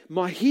Rapha,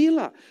 my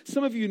healer.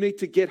 Some of you need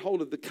to get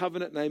hold of the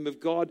covenant name of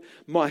God,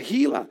 my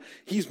healer.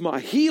 He's my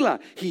healer.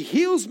 He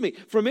heals me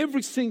from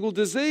every single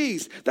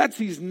disease. That's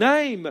his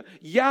name,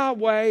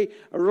 Yahweh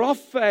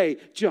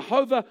Rapha,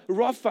 Jehovah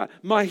Rapha,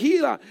 my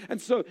healer.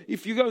 And so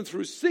if you're going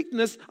through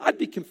sickness, I'd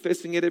be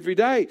confessing it every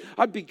day.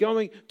 I'd be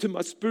going to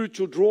my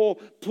spiritual drawer,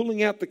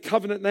 pulling out the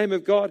covenant name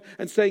of God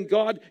and saying,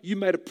 God, you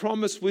made a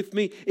promise with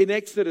me in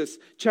Exodus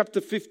chapter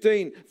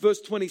 15,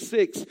 verse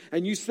 26.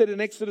 And you said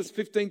in Exodus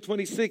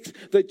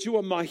 15:26 that you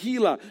are my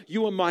healer.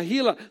 You are my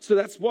healer. So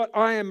that's what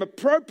I am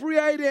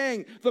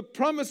appropriating, the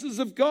promises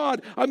of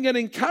God. I'm going to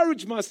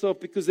encourage myself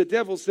because the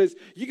devil says,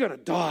 you're going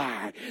to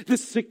die.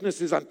 This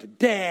sickness is unto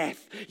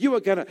death. You're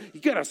going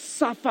to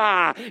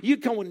suffer. You're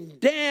going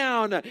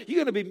down.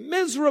 You're going to be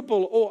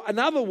miserable. Or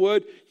another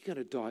word, you're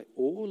going to die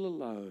all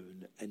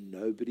alone and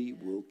nobody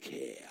will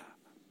care.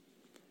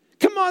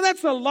 Come on,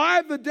 that's a lie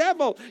of the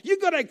devil.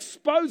 You've got to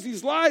expose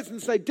his lies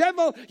and say,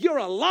 devil, you're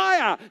a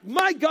liar.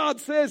 My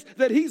God says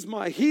that he's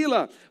my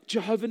healer.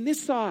 Jehovah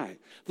Nissi,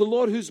 the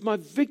Lord who's my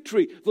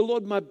victory, the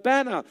Lord my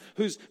banner,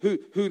 who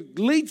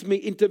leads me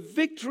into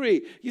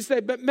victory. You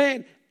say, but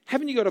man,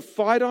 Haven't you got a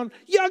fight on?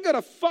 Yeah, I got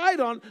a fight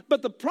on,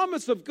 but the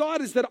promise of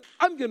God is that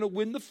I'm going to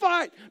win the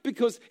fight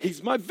because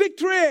He's my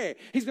victory.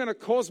 He's going to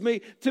cause me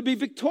to be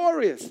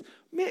victorious.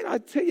 Man, I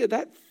tell you,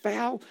 that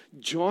foul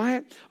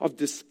giant of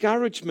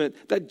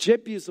discouragement, that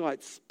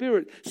Jebusite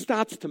spirit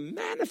starts to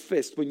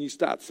manifest when you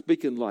start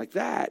speaking like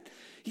that.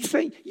 He's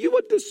saying, you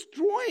are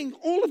destroying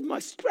all of my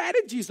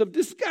strategies of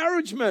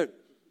discouragement.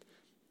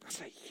 I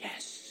say,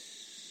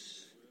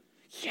 yes.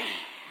 Yeah,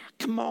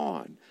 come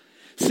on.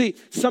 See,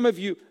 some of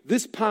you,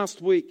 this past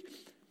week,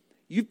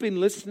 you've been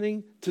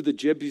listening to the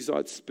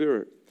Jebusite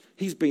spirit.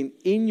 He's been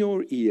in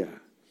your ear,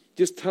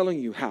 just telling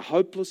you how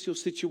hopeless your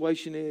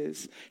situation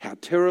is, how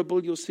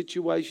terrible your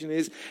situation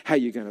is, how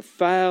you're going to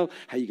fail,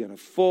 how you're going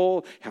to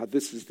fall, how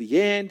this is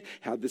the end,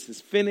 how this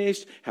is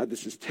finished, how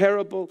this is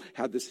terrible,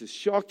 how this is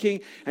shocking.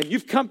 And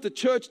you've come to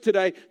church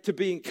today to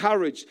be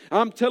encouraged.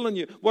 I'm telling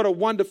you what a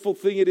wonderful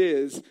thing it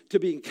is to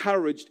be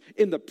encouraged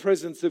in the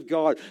presence of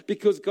God,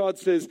 because God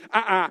says,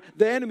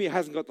 the enemy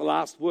hasn't got the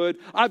last word.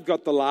 I've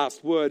got the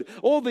last word.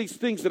 All these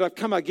things that have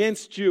come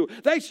against you,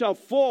 they shall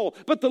fall.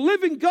 But the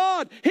living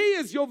God, He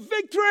is your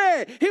victory.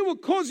 He will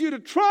cause you to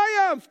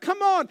triumph.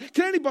 Come on.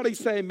 Can anybody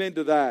say amen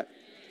to that?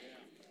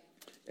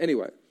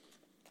 Anyway,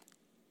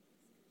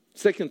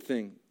 second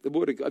thing, the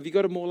Word of God. Have you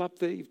got them all up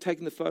there? You've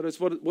taken the photos.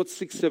 What's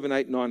 6, 7,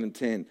 8, 9, and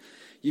 10?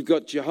 You've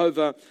got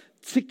Jehovah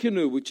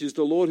Tsidkenu, which is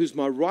the Lord who's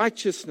my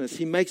righteousness.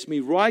 He makes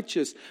me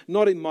righteous,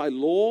 not in my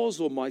laws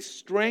or my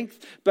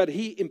strength, but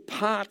He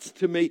imparts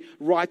to me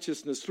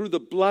righteousness. Through the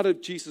blood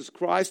of Jesus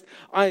Christ,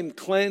 I am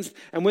cleansed.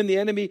 And when the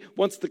enemy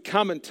wants to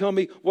come and tell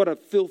me what a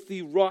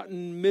filthy,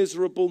 rotten,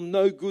 miserable,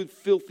 no good,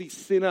 filthy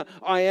sinner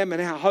I am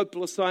and how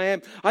hopeless I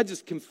am, I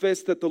just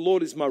confess that the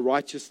Lord is my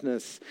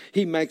righteousness.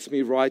 He makes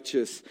me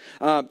righteous.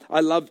 I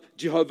love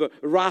Jehovah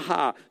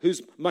Raha,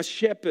 who's my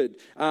shepherd.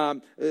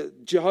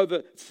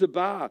 Jehovah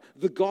Sabah,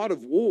 the God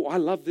of war. I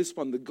love this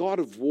one, the God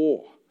of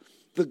war.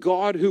 The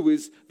God who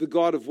is the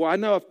God of war. I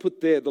know I've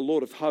put there the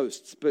Lord of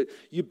hosts, but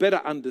you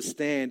better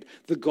understand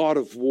the God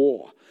of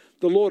war.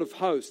 The Lord of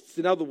hosts,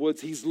 in other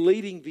words, He's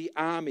leading the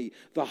army.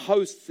 The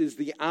hosts is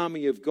the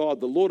army of God,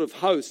 the Lord of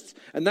hosts.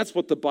 And that's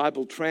what the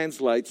Bible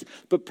translates.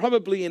 But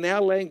probably in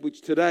our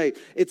language today,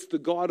 it's the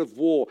God of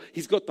war.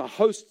 He's got the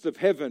hosts of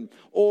heaven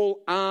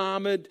all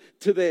armored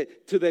to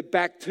their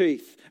back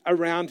teeth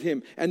around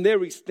Him. And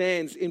there He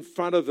stands in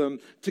front of them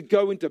to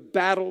go into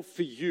battle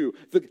for you.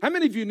 How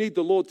many of you need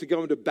the Lord to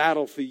go into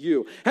battle for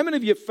you? How many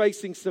of you are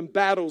facing some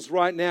battles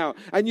right now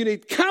and you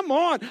need, come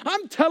on,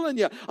 I'm telling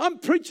you, I'm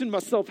preaching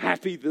myself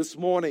happy this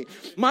morning.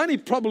 My only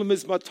problem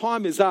is my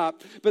time is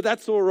up, but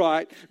that's all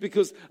right,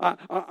 because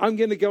I'm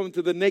going to go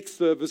into the next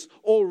service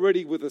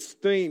already with a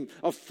steam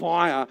of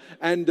fire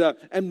and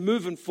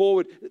moving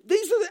forward.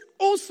 These are the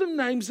awesome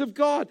names of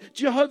God.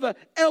 Jehovah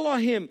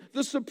Elohim,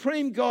 the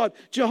supreme God.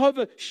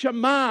 Jehovah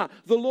Shammah,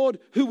 the Lord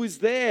who is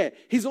there.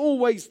 He's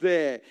always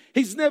there.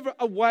 He's never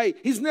away.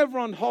 He's never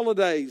on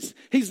holidays.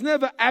 He's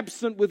never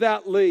absent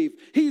without leave.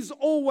 He's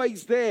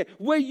always there.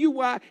 Where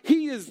you are,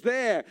 He is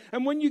there.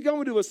 And when you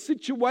go into a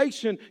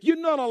situation, you're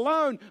not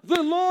alone.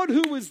 The Lord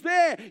who is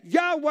there,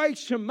 Yahweh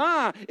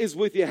Shammah, is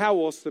with you. How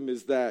awesome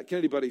is that? Can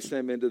anybody say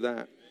amen to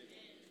that?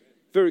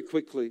 Very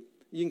quickly,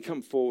 you can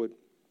come forward.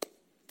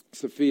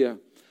 Sophia,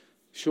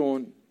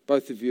 Sean,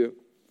 both of you.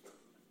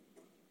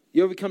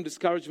 You overcome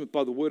discouragement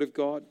by the Word of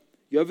God.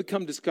 You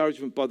overcome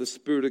discouragement by the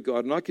Spirit of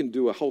God. And I can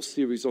do a whole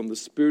series on the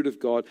Spirit of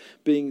God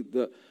being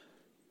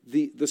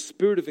the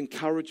spirit of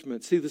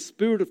encouragement. See, the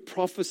spirit of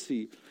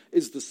prophecy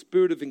is the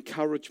spirit of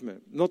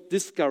encouragement. Not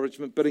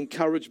discouragement, but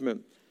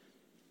encouragement.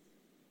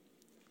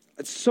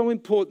 It's so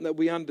important that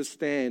we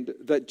understand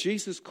that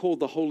Jesus called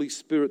the Holy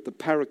Spirit the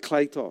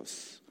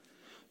Parakletos,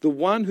 the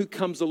one who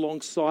comes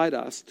alongside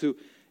us to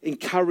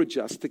encourage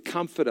us, to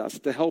comfort us,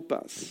 to help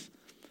us.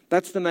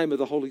 That's the name of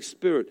the Holy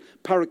Spirit.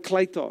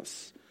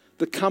 Parakletos,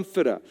 the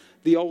comforter.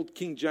 The old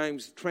King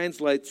James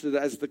translates it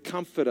as the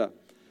comforter,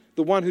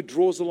 the one who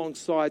draws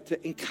alongside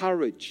to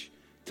encourage,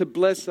 to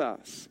bless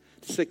us,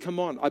 to say, come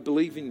on, I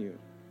believe in you.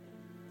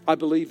 I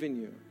believe in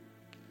you.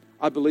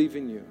 I believe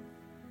in you.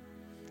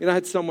 You know, I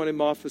had someone in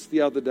my office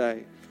the other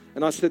day,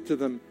 and I said to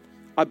them,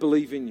 I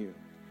believe in you.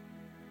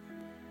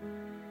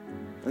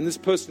 And this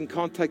person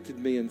contacted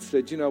me and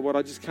said, you know what,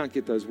 I just can't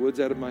get those words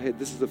out of my head.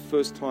 This is the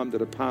first time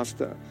that a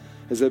pastor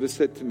has ever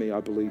said to me, I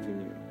believe in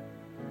you.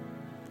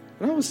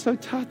 And I was so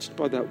touched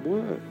by that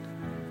word,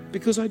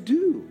 because I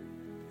do.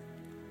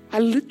 I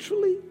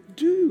literally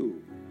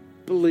do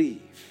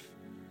believe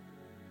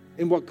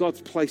in what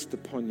God's placed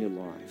upon your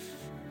life.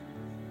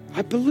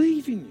 I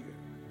believe in you.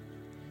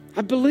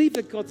 I believe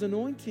that God's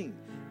anointing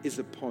is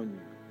upon you.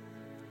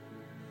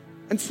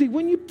 And see,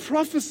 when you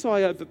prophesy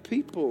over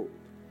people,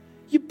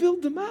 you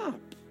build them up.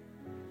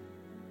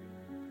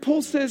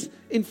 Paul says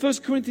in 1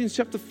 Corinthians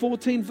chapter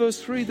 14,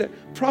 verse 3,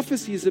 that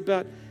prophecy is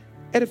about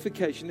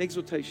edification,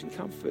 exhortation,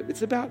 comfort.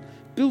 It's about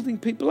building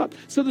people up.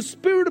 So the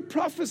spirit of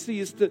prophecy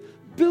is to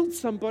build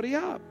somebody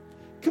up.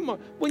 Come on,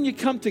 when you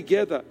come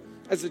together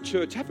as a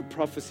church, have a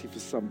prophecy for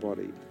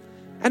somebody.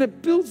 And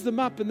it builds them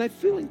up and they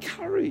feel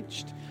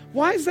encouraged.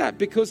 Why is that?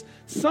 Because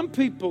some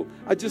people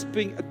are just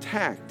being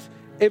attacked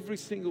every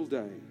single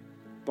day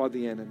by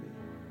the enemy.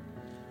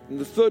 And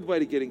the third way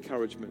to get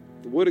encouragement,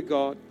 the Word of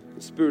God,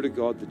 the Spirit of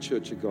God, the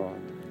Church of God.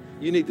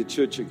 You need the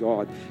Church of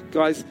God.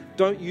 Guys,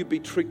 don't you be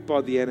tricked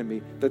by the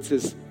enemy that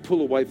says,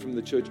 pull away from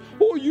the church.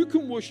 Or you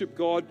can worship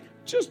God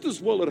just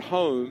as well at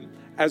home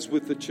as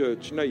with the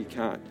church. No, you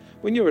can't.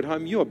 When you're at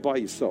home, you are by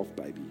yourself,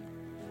 baby.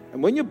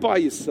 And when you're by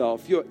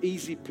yourself, you're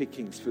easy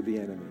pickings for the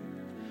enemy.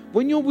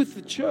 When you're with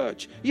the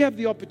church, you have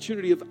the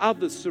opportunity of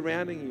others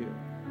surrounding you,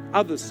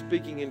 others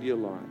speaking into your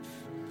life,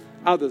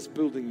 others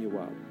building you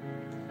up.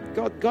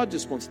 God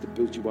just wants to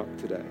build you up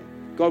today.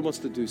 God wants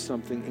to do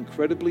something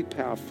incredibly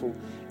powerful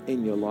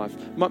in your life.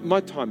 My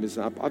time is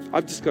up.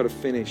 I've just got to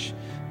finish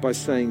by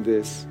saying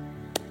this.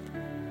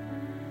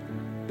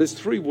 There's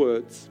three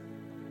words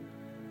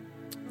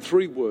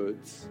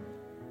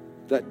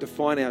that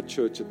define our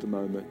church at the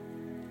moment.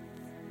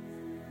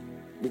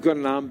 We've got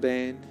an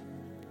armband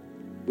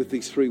with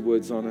these three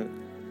words on it.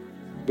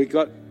 We've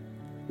got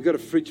a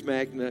fridge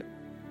magnet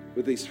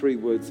with these three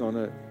words on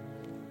it.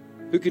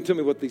 Who can tell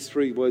me what these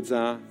three words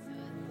are?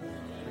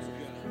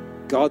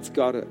 God's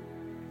got it.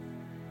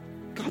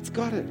 God's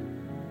got it.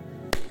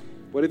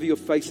 Whatever you're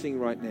facing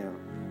right now,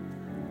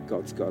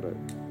 God's got it.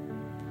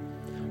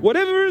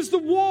 Whatever is the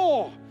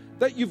war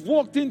that you've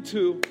walked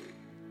into,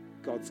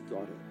 God's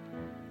got it.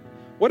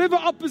 Whatever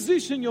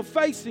opposition you're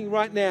facing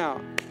right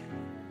now,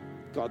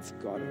 God's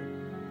got it.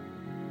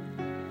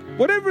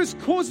 Whatever is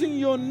causing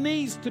your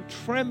knees to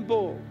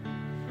tremble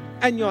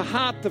and your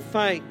heart to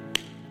faint,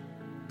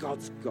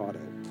 God's got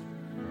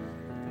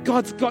it.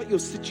 God's got your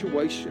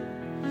situation.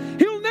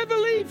 He'll never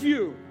leave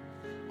you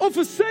or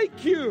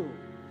forsake you.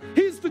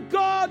 He's the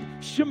God,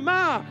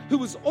 Shema,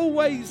 who is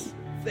always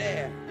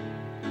there.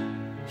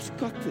 He's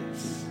got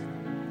this.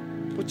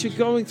 What you're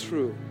going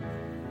through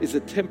is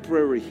a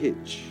temporary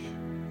hitch.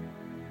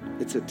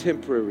 It's a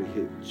temporary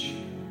hitch.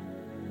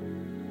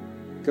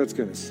 God's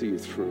going to see you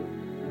through.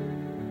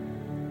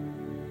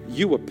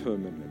 You are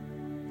permanent.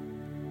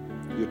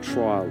 Your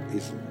trial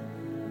isn't.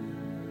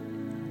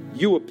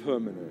 You are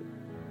permanent.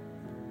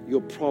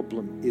 Your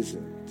problem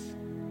isn't.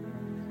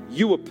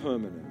 You are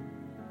permanent.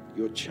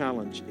 Your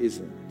challenge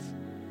isn't.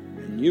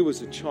 And you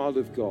as a child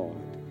of God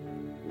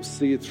will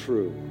see it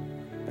through.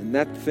 And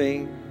that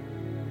thing,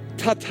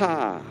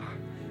 ta-ta,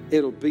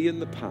 it'll be in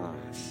the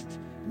past,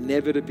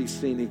 never to be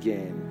seen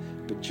again.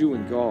 But you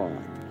and God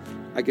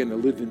are going to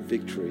live in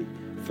victory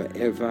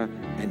forever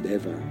and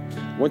ever.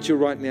 I want you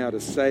right now to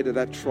say to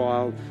that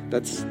trial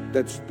that's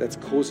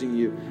causing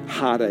you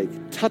heartache,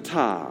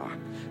 ta-ta.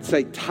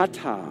 Say,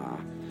 ta-ta,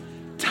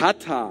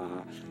 ta-ta.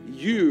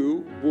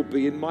 You will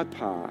be in my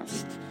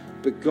past,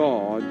 but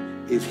God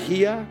is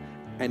here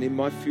and in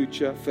my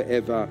future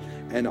forever.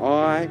 And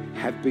I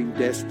have been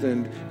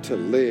destined to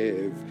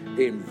live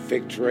in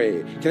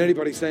victory. Can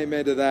anybody say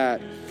amen to that?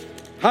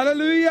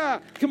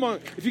 Hallelujah. Come on.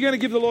 If you're going to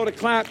give the Lord a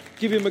clap,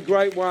 give him a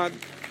great one.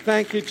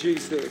 Thank you,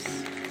 Jesus.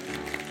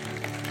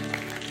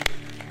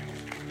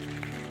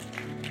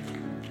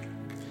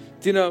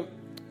 Do you know,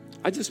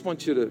 I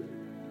want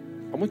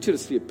you to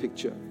see a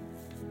picture.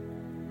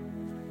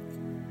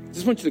 I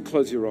just want you to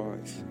close your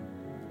eyes.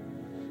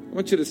 I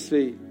want you to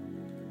see,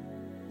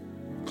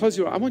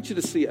 I want you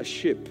to see a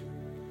ship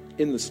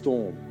in the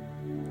storm.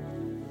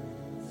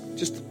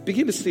 Just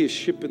begin to see a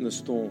ship in the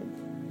storm.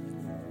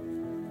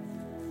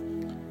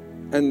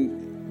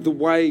 And the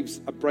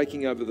waves are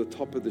breaking over the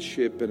top of the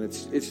ship, and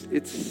it's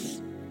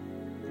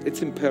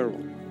in peril.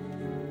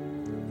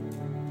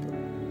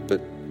 But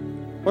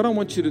what I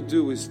want you to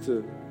do is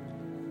to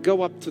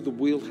go up to the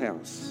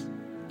wheelhouse,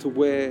 to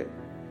where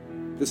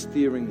the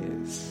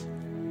steering is.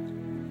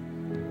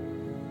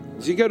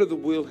 As you go to the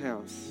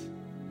wheelhouse,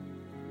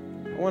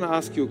 I want to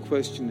ask you a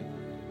question.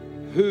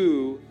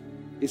 Who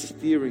is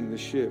steering the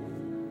ship?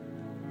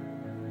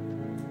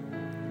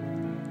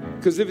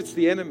 Because if it's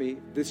the enemy,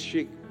 this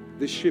ship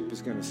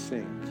is going to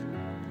sink.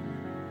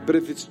 But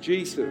if it's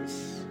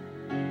Jesus,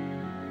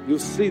 you'll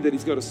see that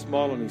he's got a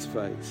smile on his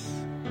face.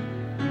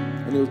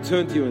 And he'll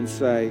turn to you and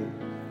say,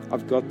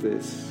 I've got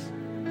this.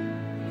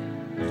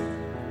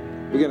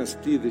 We're going to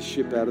steer this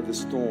ship out of the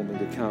storm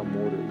into calm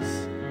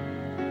waters.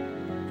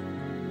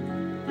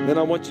 And then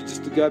I want you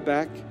just to go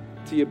back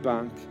to your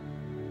bunk,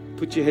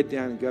 put your head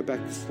down and go back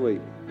to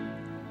sleep.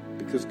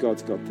 Because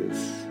God's got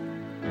this.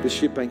 The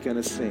ship ain't going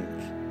to sink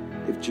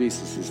if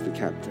Jesus is the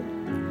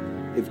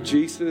captain. If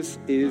Jesus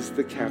is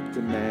the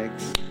captain,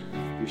 Mags,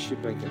 your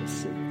ship ain't going to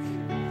sink.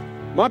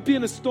 Might be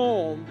in a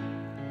storm,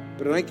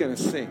 but it ain't going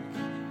to sink.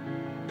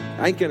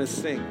 It ain't going to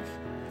sink.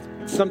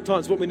 And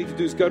sometimes what we need to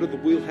do is go to the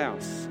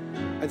wheelhouse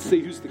and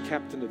see who's the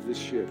captain of this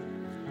ship.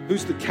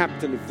 Who's the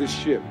captain of this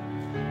ship?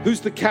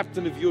 Who's the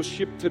captain of your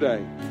ship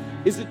today?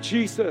 Is it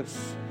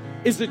Jesus?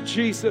 Is it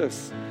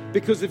Jesus?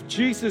 Because if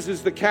Jesus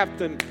is the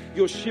captain,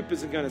 your ship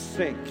isn't going to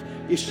sink.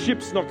 Your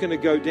ship's not going to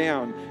go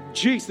down.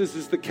 Jesus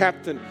is the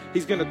captain.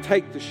 He's going to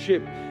take the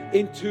ship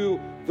into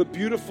the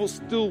beautiful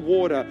still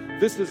water.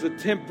 This is a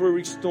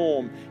temporary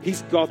storm.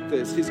 He's got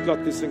this. He's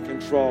got this in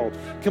control.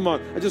 Come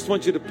on, I just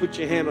want you to put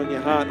your hand on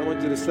your heart. I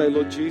want you to say,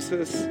 Lord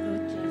Jesus,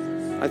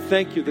 I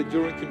thank you that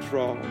you're in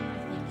control.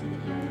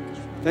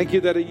 Thank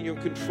you that you're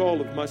in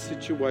control of my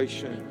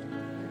situation.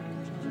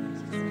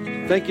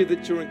 Thank you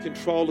that you're in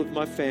control of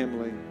my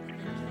family.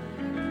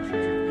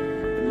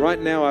 And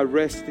right now I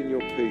rest in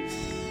your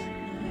peace.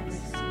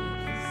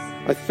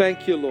 I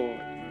thank you, Lord,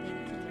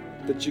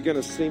 that you're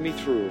going to see me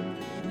through.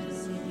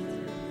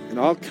 And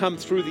I'll come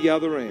through the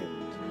other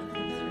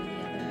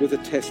end with a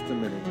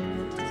testimony.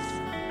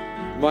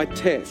 My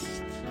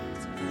test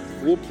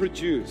will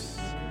produce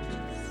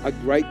a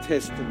great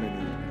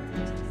testimony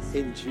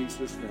in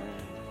Jesus' name.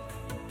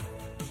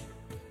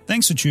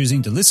 Thanks for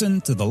choosing to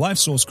listen to the Life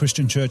Source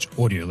Christian Church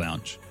Audio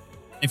Lounge.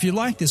 If you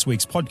like this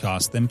week's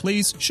podcast, then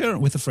please share it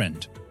with a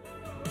friend.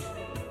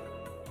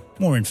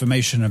 More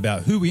information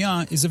about who we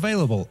are is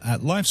available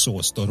at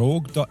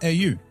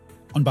lifesource.org.au.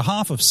 On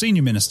behalf of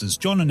Senior Ministers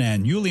John and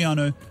Ann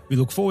Giuliano, we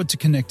look forward to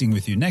connecting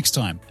with you next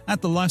time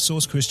at the Life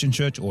Source Christian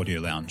Church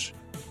Audio Lounge.